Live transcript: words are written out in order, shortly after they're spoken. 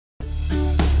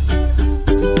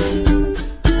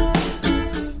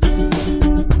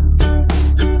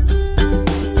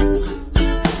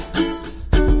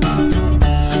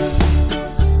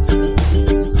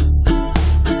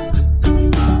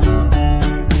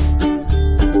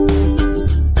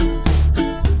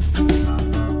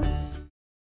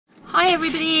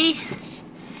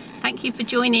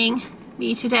joining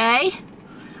me today.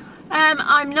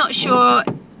 I'm not sure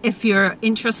if you're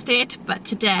interested, but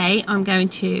today I'm going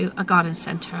to a garden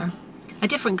centre, a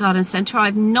different garden centre.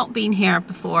 I've not been here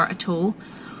before at all,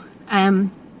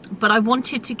 but I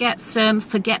wanted to get some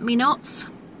forget-me-nots,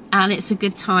 and it's a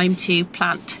good time to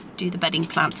do the bedding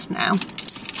plants now.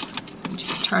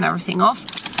 Just turn everything off.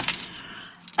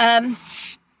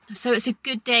 So it's a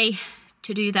good day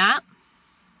to do that.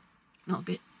 Not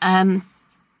good.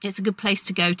 It's a good place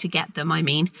to go to get them, I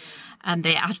mean. And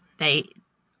they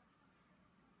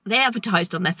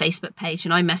advertised on their Facebook page,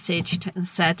 and I messaged and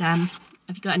said, have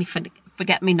you got any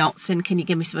forget-me-nots, and can you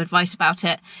give me some advice about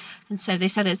it? And so they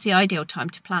said it's the ideal time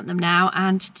to plant them now,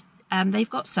 and they've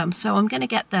got some, so I'm going to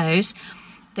get those.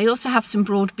 They also have some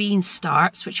broad bean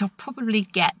starts, which I'll probably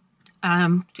get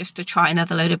just to try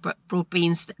another load of broad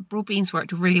beans. Broad beans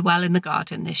worked really well in the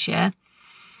garden this year.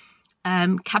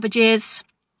 Cabbages,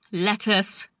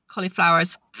 lettuce,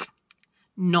 cauliflowers,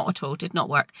 not at all, did not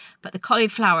work. But the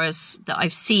cauliflowers that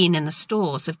I've seen in the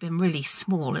stores have been really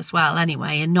small as well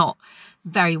anyway, and not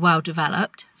very well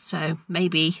developed. So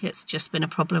maybe it's just been a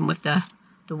problem with the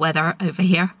weather over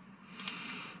here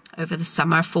over the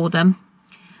summer for them.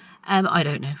 I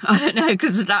don't know,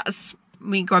 because that's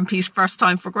me Grumpy's first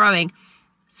time for growing.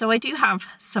 So I do have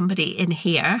somebody in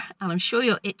here, and I'm sure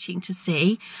you're itching to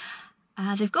see.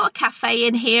 They've got a cafe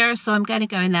in here, so I'm going to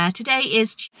go in there. Today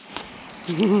is...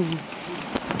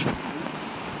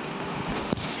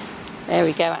 There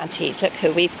we go, aunties. Look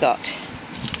who we've got.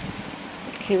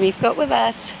 Look who we've got with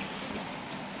us.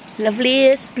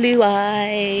 Loveliest blue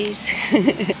eyes.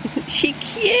 Isn't she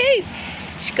cute?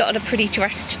 She's got on a pretty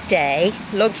dress today.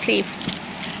 Long sleeve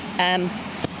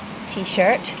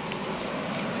t-shirt,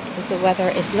 because the weather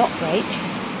is not great.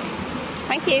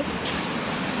 Thank you.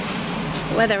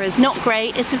 The weather is not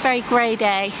great. It's a very grey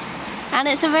day, and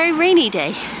it's a very rainy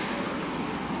day.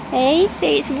 Hey,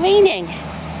 see, it's raining.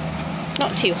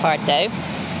 Not too hard though.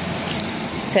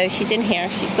 So she's in here.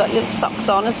 She's got little socks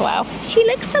on as well. She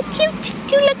looks so cute.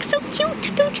 You look so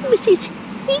cute, don't you, Mrs.?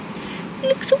 You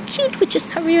look so cute. We'll just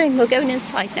cover you in. We're going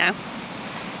inside now.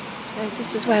 So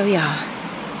this is where we are.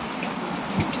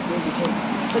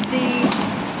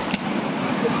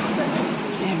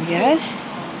 There we go.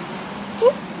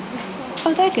 Ooh.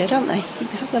 Oh, they're good, aren't they? You can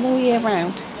have them all year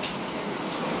round.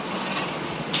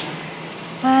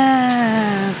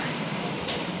 Wow.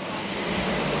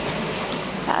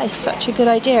 That is such a good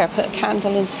idea. Put a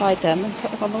candle inside them and put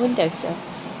them on the windowsill.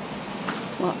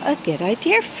 What a good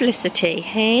idea, Felicity,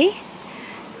 hey?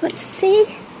 Want to see?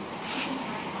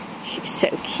 She's so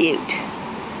cute.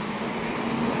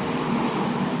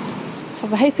 So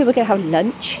we're hoping we're going to have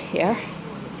lunch here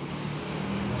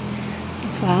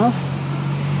as well.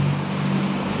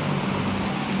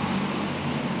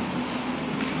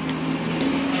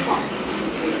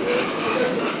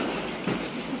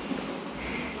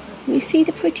 You see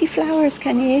the pretty flowers,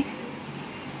 can you?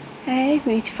 Hey,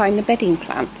 we need to find the bedding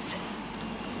plants.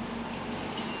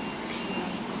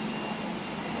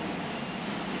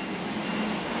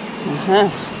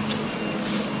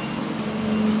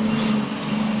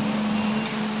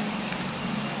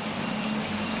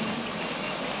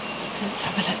 Let's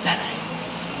have a look then.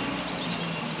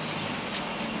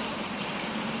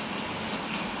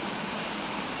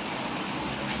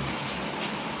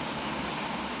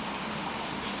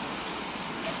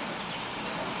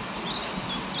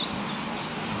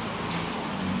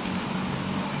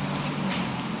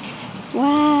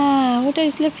 Wow, all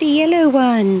those lovely yellow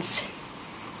ones.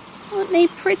 Aren't they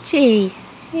pretty?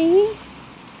 Hey?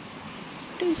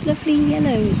 Those lovely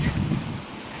yellows.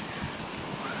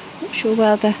 Not sure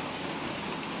whether...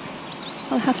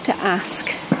 I'll have to ask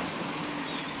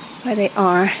where they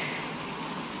are.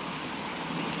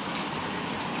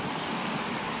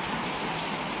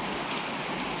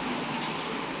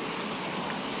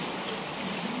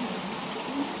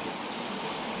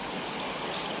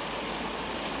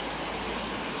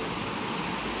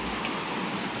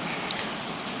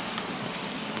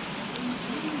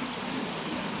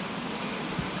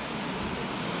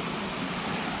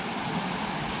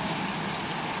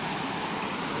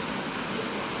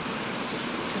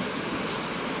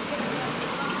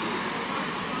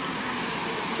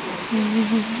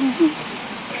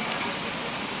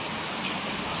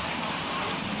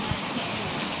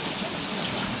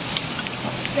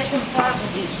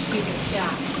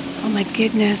 Oh my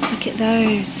goodness, look at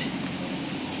those.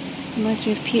 Reminds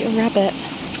me of Peter Rabbit.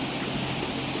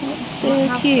 That's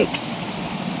so cute.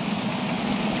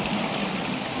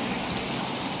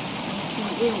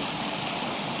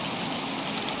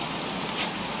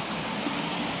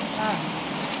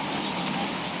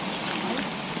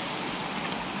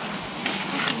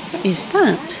 What is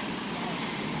that?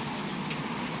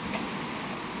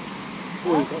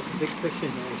 Oh, you've got some big fish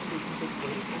in there.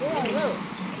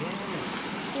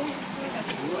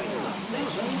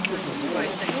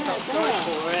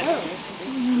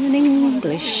 In an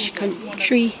English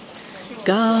country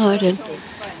garden.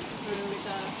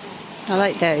 I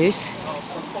like those.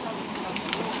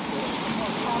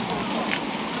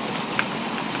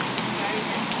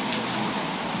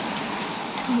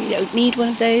 We don't need one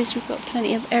of those. We've got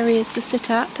plenty of areas to sit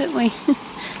at, don't we?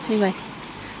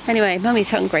 Anyway, Mummy's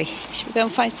hungry. Should we go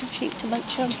and find something to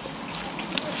munch on?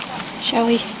 Shall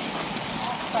we?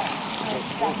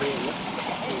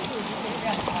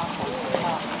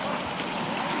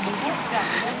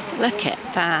 Look at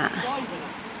that.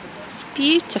 It's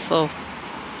beautiful.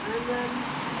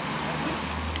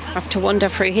 We'll have to wander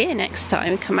through here next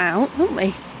time we come out, won't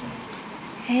we?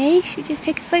 Hey, should we just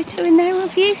take a photo in there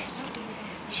of you?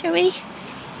 Shall we?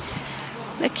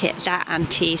 Look at that,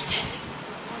 aunties.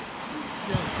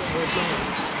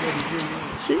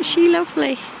 Isn't she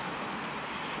lovely?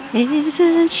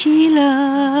 Isn't she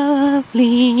lovely?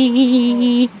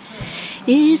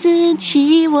 Isn't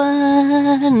she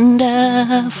wonderful?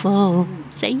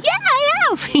 Say, yeah, I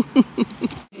am!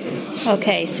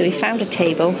 Okay, so we found a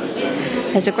table.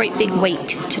 There's a great big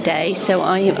wait today, so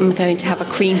I am going to have a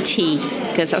cream tea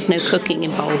because there's no cooking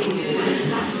involved.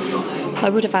 I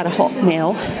would have had a hot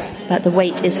meal, but the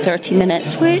wait is 30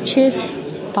 minutes, which is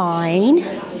fine.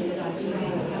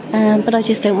 But I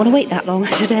just don't want to wait that long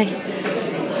today.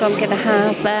 So I'm going to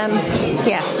have,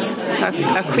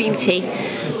 a cream tea.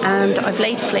 And I've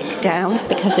laid Flick down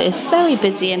because it is very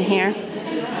busy in here.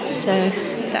 So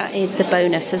that is the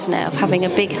bonus, isn't it, of having a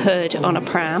big hood on a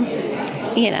pram.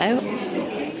 You know,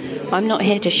 I'm not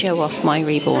here to show off my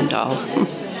Reborn doll.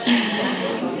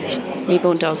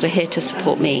 Reborn dolls are here to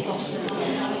support me.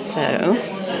 So,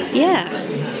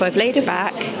 yeah. So I've laid her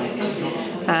back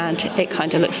and it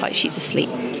kind of looks like she's asleep.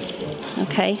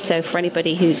 Okay, so for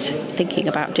anybody who's thinking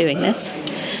about doing this,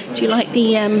 do you like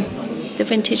the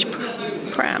vintage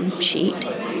pram sheet?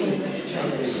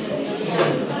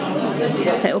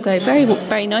 It will go very,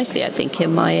 very nicely, I think,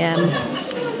 in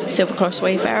my Silver Cross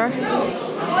Wayfarer,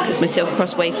 because my Silver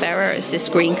Cross Wayfarer is this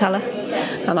green colour,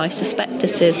 and I suspect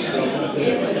this is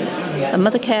a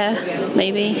mother care,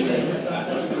 maybe.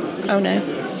 Oh no,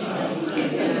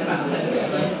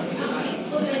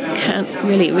 can't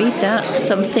really read that.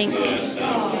 Something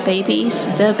babies,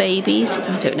 the babies,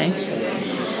 I don't know.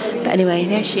 But anyway,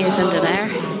 there she is under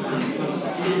there.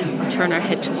 I'll turn her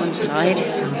head to one side.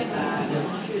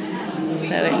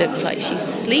 So it looks like she's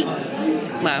asleep.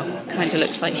 Well, kind of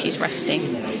looks like she's resting.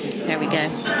 There we go.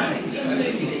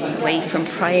 Away from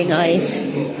prying eyes.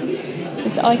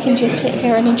 Because I can just sit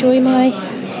here and enjoy my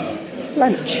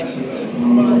lunch.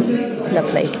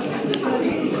 Lovely.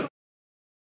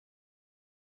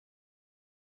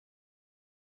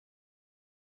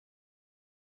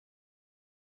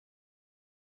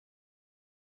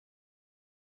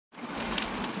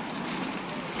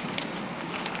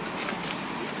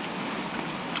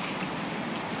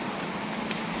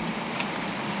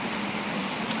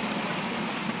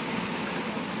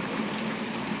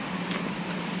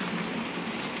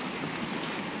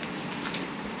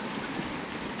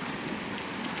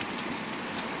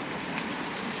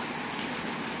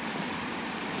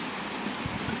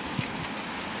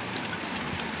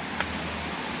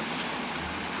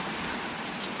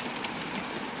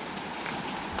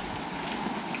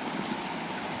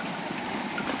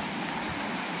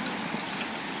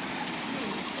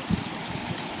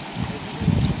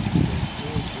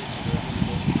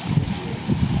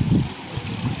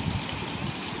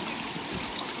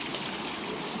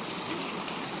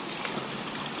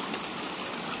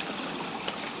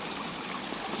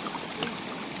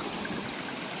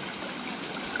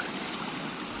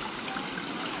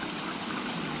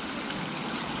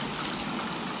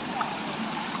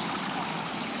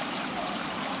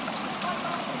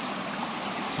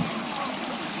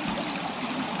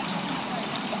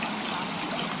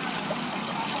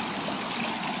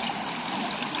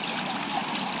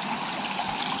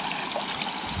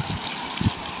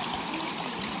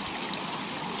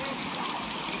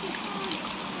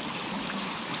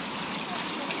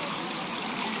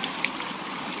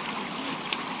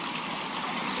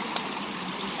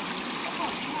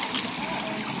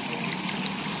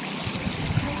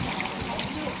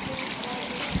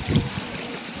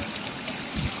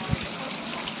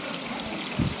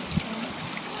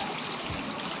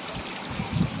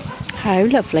 How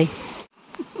lovely.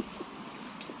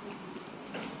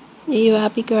 Are you a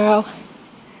happy girl?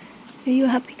 Are you a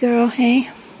happy girl, hey?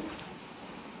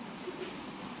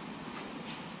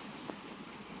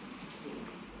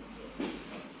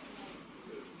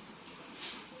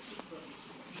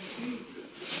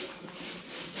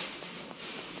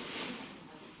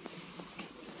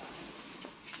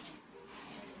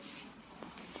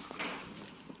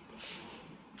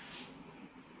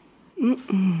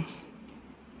 I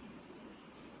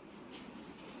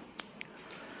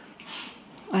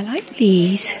like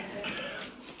these.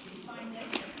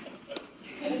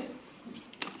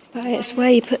 But it's where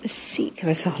you put the seat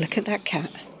covers. Oh, look at that cat.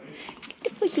 Look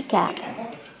at the busy cat.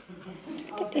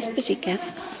 Look at this busy cat.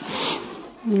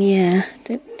 Yeah,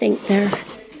 don't think they're...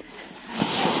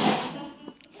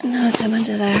 None of them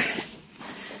under there.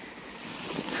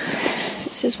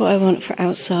 This is what I want for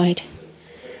outside.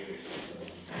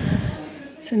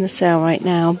 It's in the sale right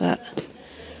now, but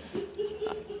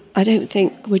I don't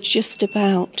think we're just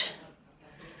about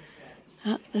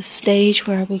at the stage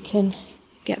where we can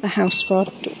get the house for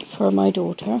my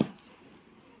daughter.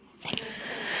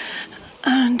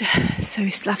 And so we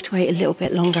still have to wait a little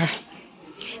bit longer.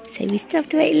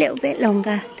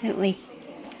 Don't we?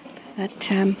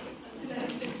 But,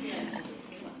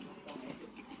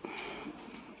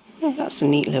 oh, that's a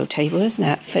neat little table, isn't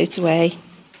it? Floats away.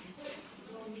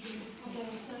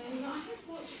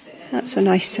 That's a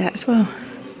nice set as well.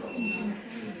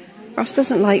 Ross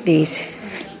doesn't like these.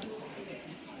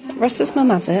 Ross's mum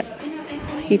has it.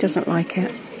 He doesn't like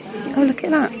it. Oh, look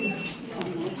at that.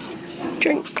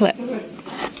 Drink clip.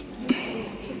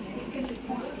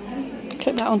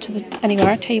 Clip that onto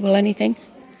anywhere, table, anything.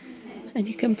 And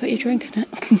you can put your drink in it.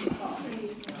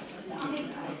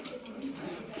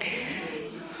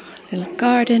 Little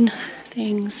garden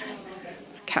things.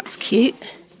 Cat's cute.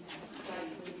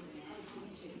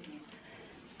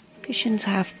 Cushions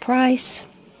half price.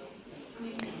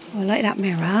 Oh, I like that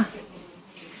mirror.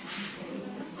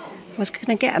 I was going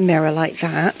to get a mirror like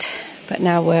that, but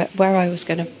now where I was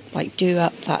going to like do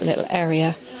up that little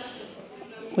area,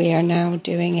 we are now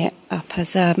doing it up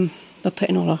as we're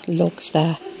putting all our logs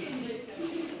there.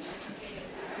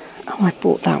 Oh, I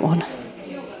bought that one.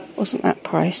 Wasn't that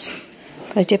price?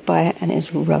 But I did buy it and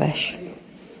it's rubbish.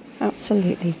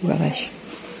 Absolutely rubbish.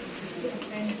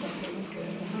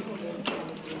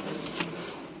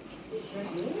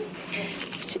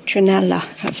 Citronella,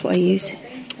 that's what I use.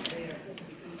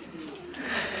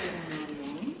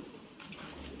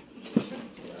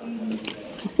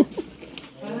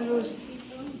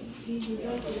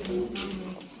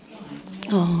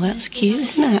 Oh, that's cute,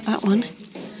 isn't it, that one?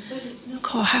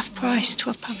 Oh, half price,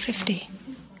 £12.50.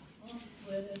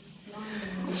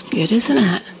 That's good, isn't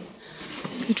it?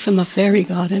 Good for my fairy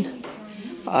garden.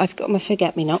 But I've got my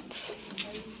forget-me-nots.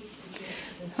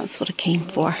 That's what I came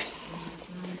for.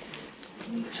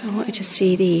 I wanted to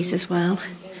see these as well.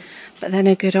 But they're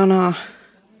no good on our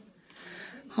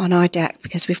deck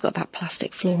because we've got that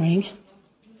plastic flooring.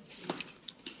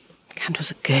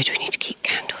 Candles are good. We need to keep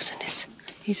candles in this.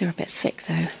 These are a bit thick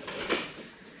though.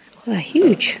 Oh, they're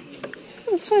huge. Look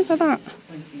at the size of that.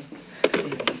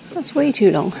 That's way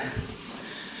too long.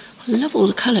 I love all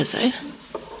the colours though.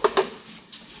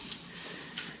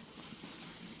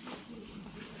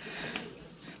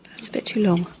 That's a bit too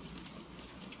long.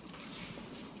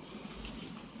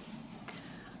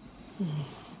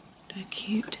 They're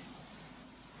cute.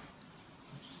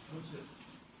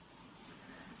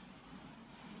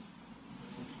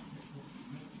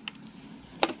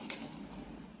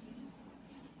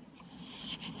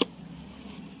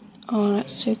 Oh,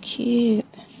 that's so cute.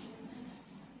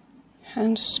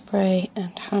 Hand spray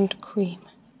and hand cream.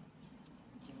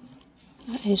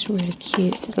 That is really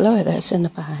cute. The lower that's in the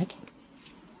bag.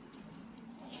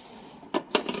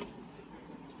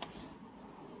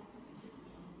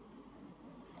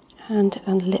 Hand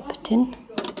and lip tin.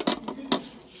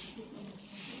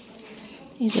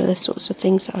 These are the sorts of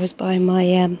things that I was buying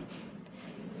my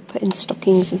put in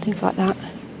stockings and things like that.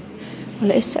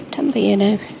 Well, it is September, you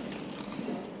know.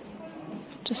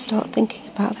 Just start thinking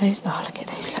about those. Oh, look at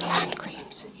those little hand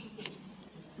creams.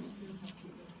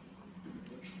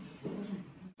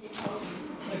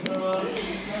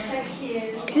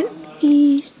 Look at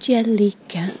these jelly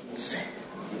cats.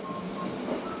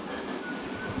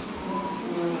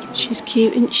 She's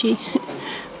cute, isn't she?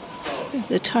 With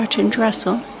the tartan dress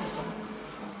on.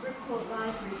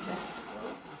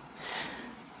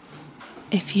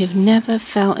 If you've never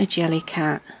felt a jelly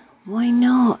cat, why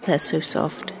not? They're so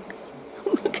soft.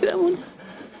 Look at that one.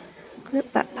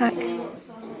 Look, backpack.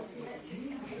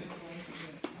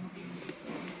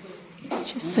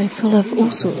 It's just so full of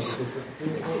all sorts.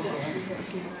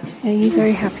 Are you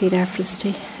very happy there,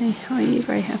 Felicity? Hey, are you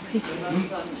very happy?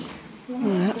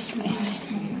 Oh, that's nice.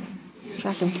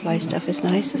 Dragonfly stuff is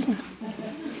nice, isn't it?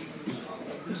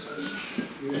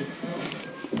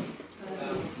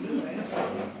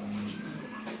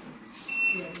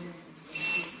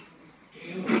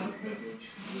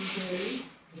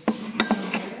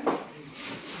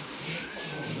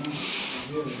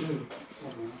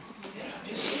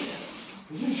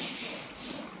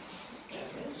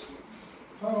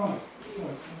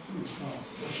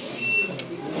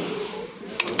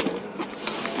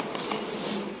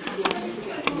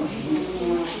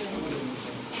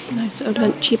 So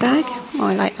lunchy bag. Oh,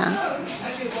 I like that.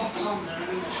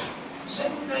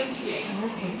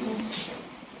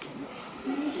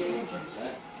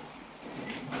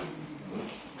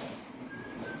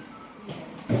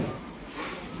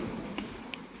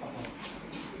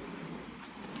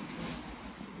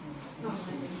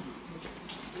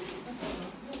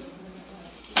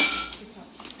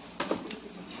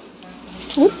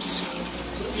 Oops.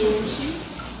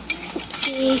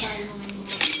 Oopsie.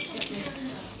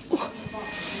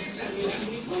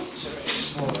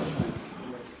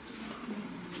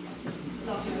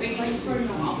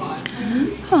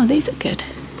 Oh, these are good.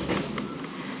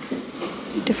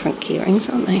 Different key rings,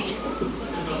 aren't they?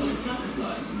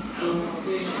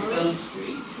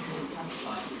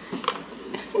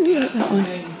 You like that one?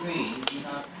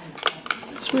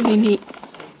 It's really neat.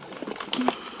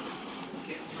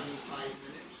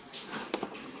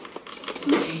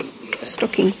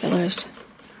 Stocking fillers.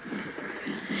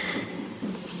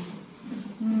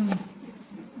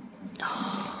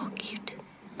 Oh, cute.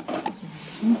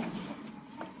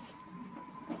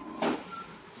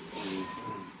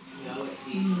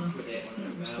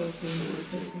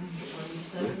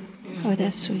 Oh,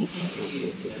 that's sweet.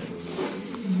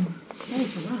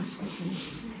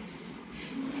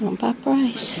 Not bad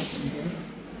price.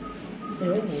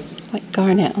 Like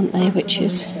garnet, aren't they? Which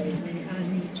is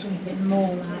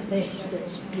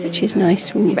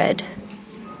nice and red.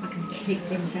 I can pick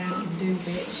things out and do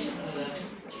bits.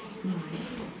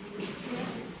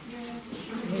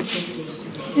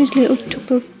 Those little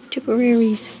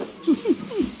Tipperaries.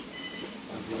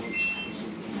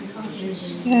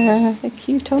 They're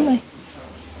cute, aren't they?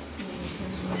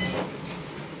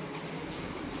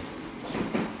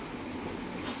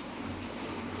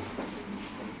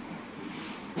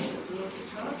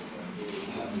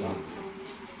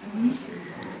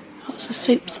 Lots of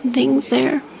soaps and things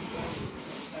there.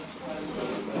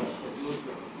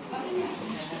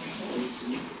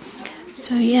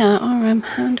 So yeah, our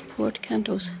hand poured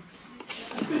candles.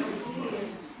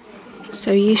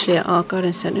 So usually at our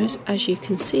garden centres, as you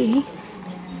can see,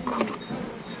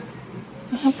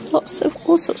 we have lots of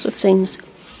all sorts of things.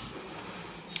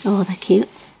 Oh, they're cute,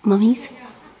 mummies.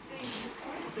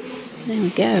 There we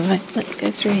go. Right, let's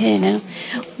go through here now.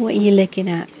 What are you looking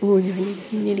at? Oh, you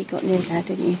nearly got near there,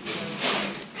 didn't you?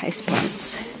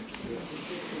 Houseplants.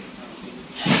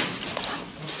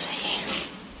 Houseplants.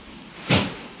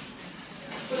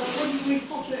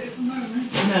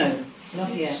 No,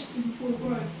 not yet.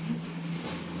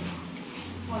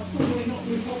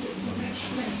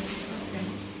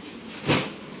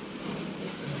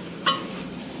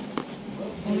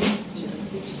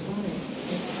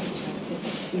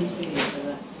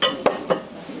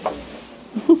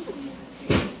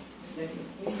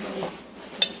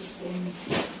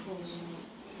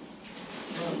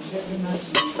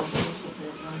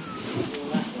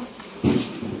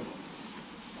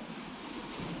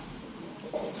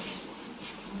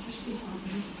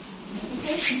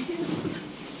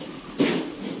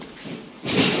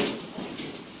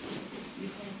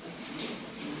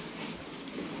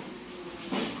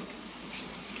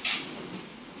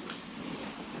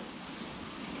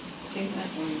 I think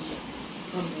that one's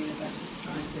probably the better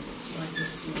size because it's slightly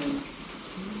smaller.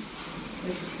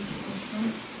 Where's this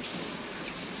one?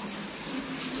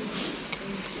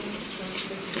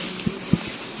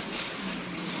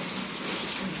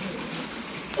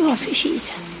 Oh, fishies.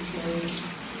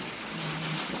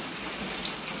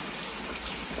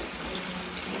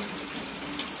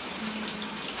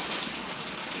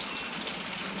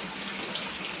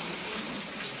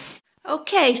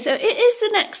 Okay, so it is the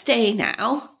next day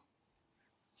now.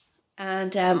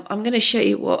 And I'm going to show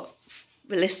you what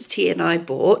Felicity and I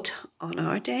bought on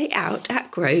our day out at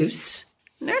Grove's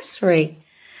Nursery.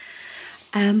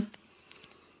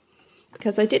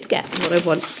 Because I did get what I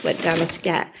went down to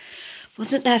get.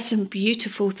 Wasn't there some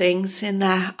beautiful things in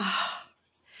there? Oh,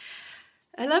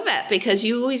 I love it because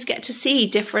you always get to see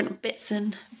different bits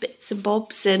and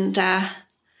bobs, and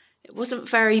it wasn't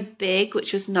very big,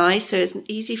 which was nice. So it's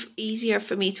easier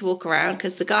for me to walk around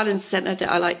because the garden centre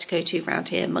that I like to go to around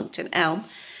here, Monkton Elm,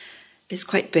 is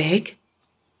quite big.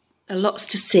 There are lots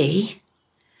to see,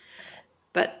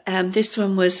 but this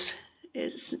one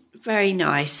it's very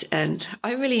nice, and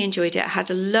I really enjoyed it. I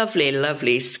had a lovely,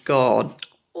 lovely scone.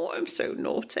 Oh, I'm so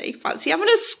naughty. Fancy having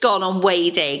a scone on Way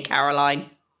Day, Caroline,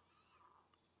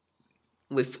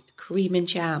 with cream and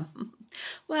jam.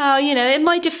 Well, you know, in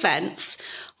my defence,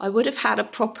 I would have had a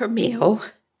proper meal,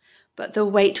 but the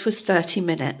wait was 30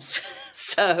 minutes.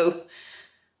 So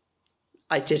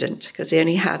I didn't, because I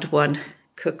only had one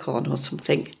cook on or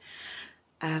something.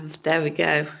 There we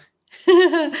go.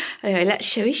 Anyway, let's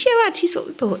show Aunties what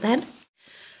we bought then.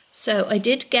 So I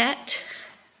did get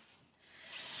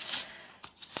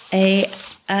a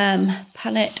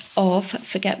palette of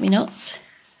forget-me-nots.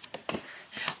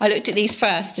 I looked at these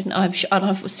first, didn't I? And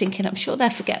I was thinking, I'm sure they're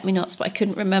forget-me-nots, but I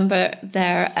couldn't remember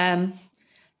their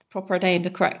proper name, the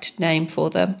correct name for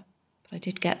them. But I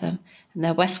did get them, and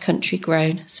they're West Country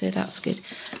grown, so that's good.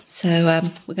 So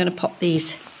we're going to pop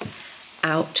these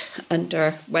out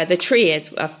under where the tree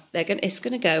is. It's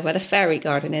going to go where the fairy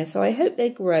garden is, so I hope they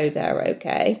grow there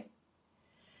okay.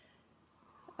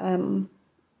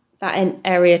 That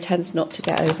area tends not to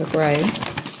get overgrown.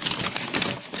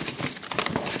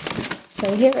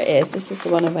 So here it is. This is the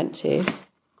one I went to,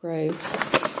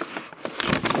 Groves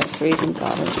Nurseries and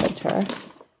Garden Centre.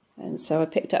 And so I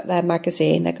picked up their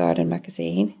magazine, their garden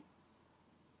magazine.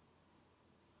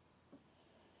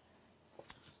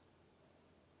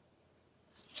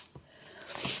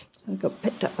 I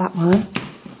picked up that one.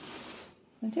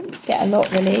 I didn't get a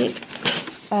lot really.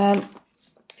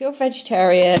 If you're a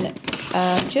vegetarian,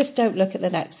 just don't look at the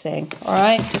next thing, all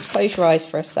right? Just close your eyes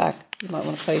for a sec. You might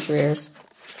want to close your ears.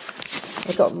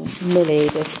 I got Millie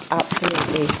this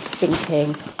absolutely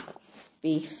stinking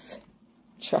beef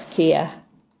trachea.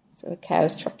 So a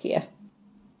cow's trachea.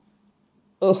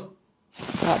 Oh,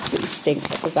 absolutely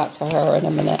stinks. I'll give that to her in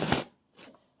a minute.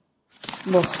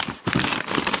 Oh,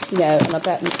 you know, and I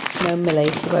bet no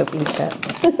Millie, she won't eat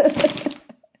it.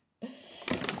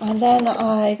 And then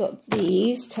I got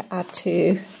these to add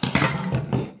to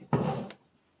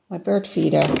my bird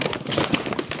feeder.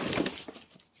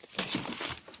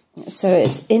 So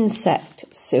it's insect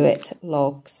suet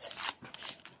logs.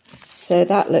 So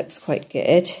that looks quite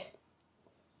good. It's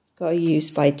got a use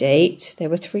by date. They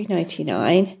were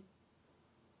 $3.99.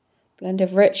 Blend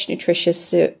of rich, nutritious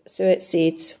suet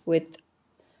seeds with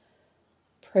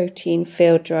protein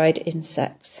field-dried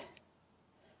insects.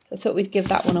 So I thought we'd give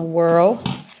that one a whirl.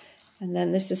 And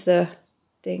then this is the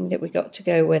thing that we got to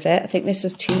go with it. I think this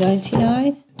was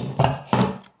 $2.99.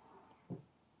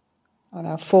 Oh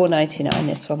no, $4.99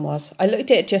 this one was. I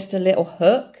looked at just a little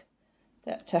hook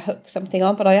to hook something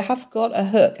on, but I have got a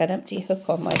hook, an empty hook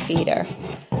on my feeder.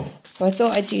 So I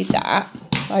thought I'd do that.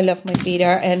 I love my feeder,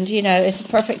 and you know, it's a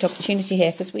perfect opportunity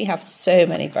here because we have so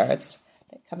many birds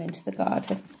that come into the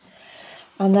garden.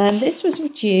 And then this was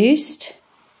reduced.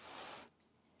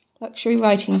 Luxury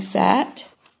writing set.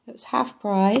 It was half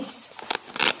price.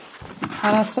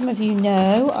 And as some of you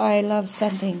know, I love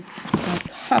sending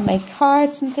handmade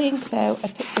cards and things, so I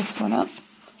picked this one up.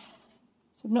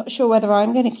 So I'm not sure whether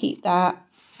I'm going to keep that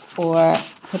or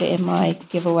put it in my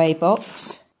giveaway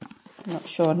box. I'm not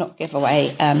sure, not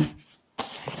giveaway.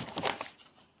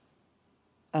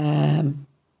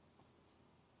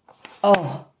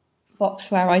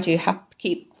 Box where I do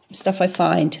keep stuff I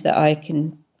find that I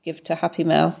can give to Happy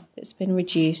Mail that's been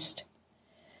reduced.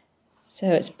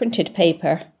 So it's printed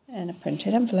paper and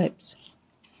printed envelopes.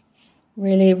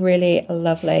 Really, really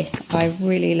lovely. I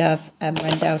really love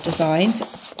Rendell Designs.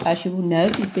 As you will know,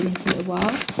 you've been here for a little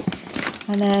while.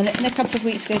 And then in a couple of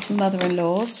weeks, go to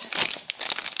mother-in-law's.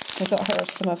 I got her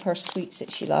some of her sweets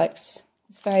that she likes.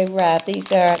 It's very rare.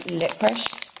 These are licorice,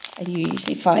 and you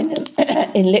usually find them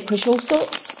in licorice all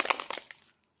sorts.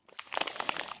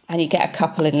 And you get a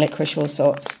couple in licorice all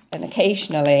sorts. And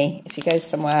occasionally, if you go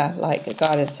somewhere like a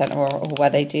garden centre or where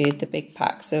they do the big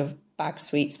packs of bag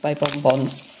sweets by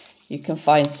Bonbons, you can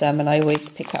find some. And I always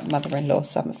pick up mother-in-law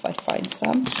some if I find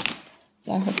some.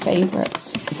 They're her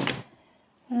favourites.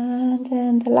 And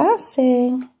then the last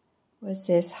thing was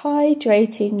this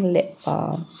hydrating lip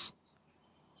balm.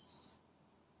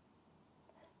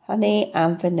 Honey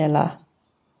and vanilla.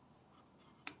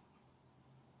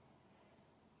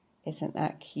 Isn't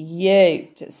that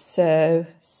cute? It's so,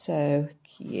 so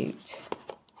cute.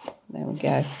 There we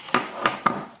go.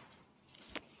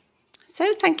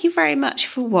 So thank you very much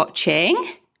for watching.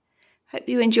 Hope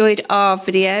you enjoyed our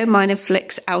video, mine and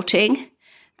Flick's outing.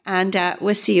 And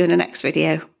we'll see you in the next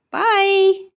video.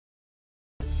 Bye.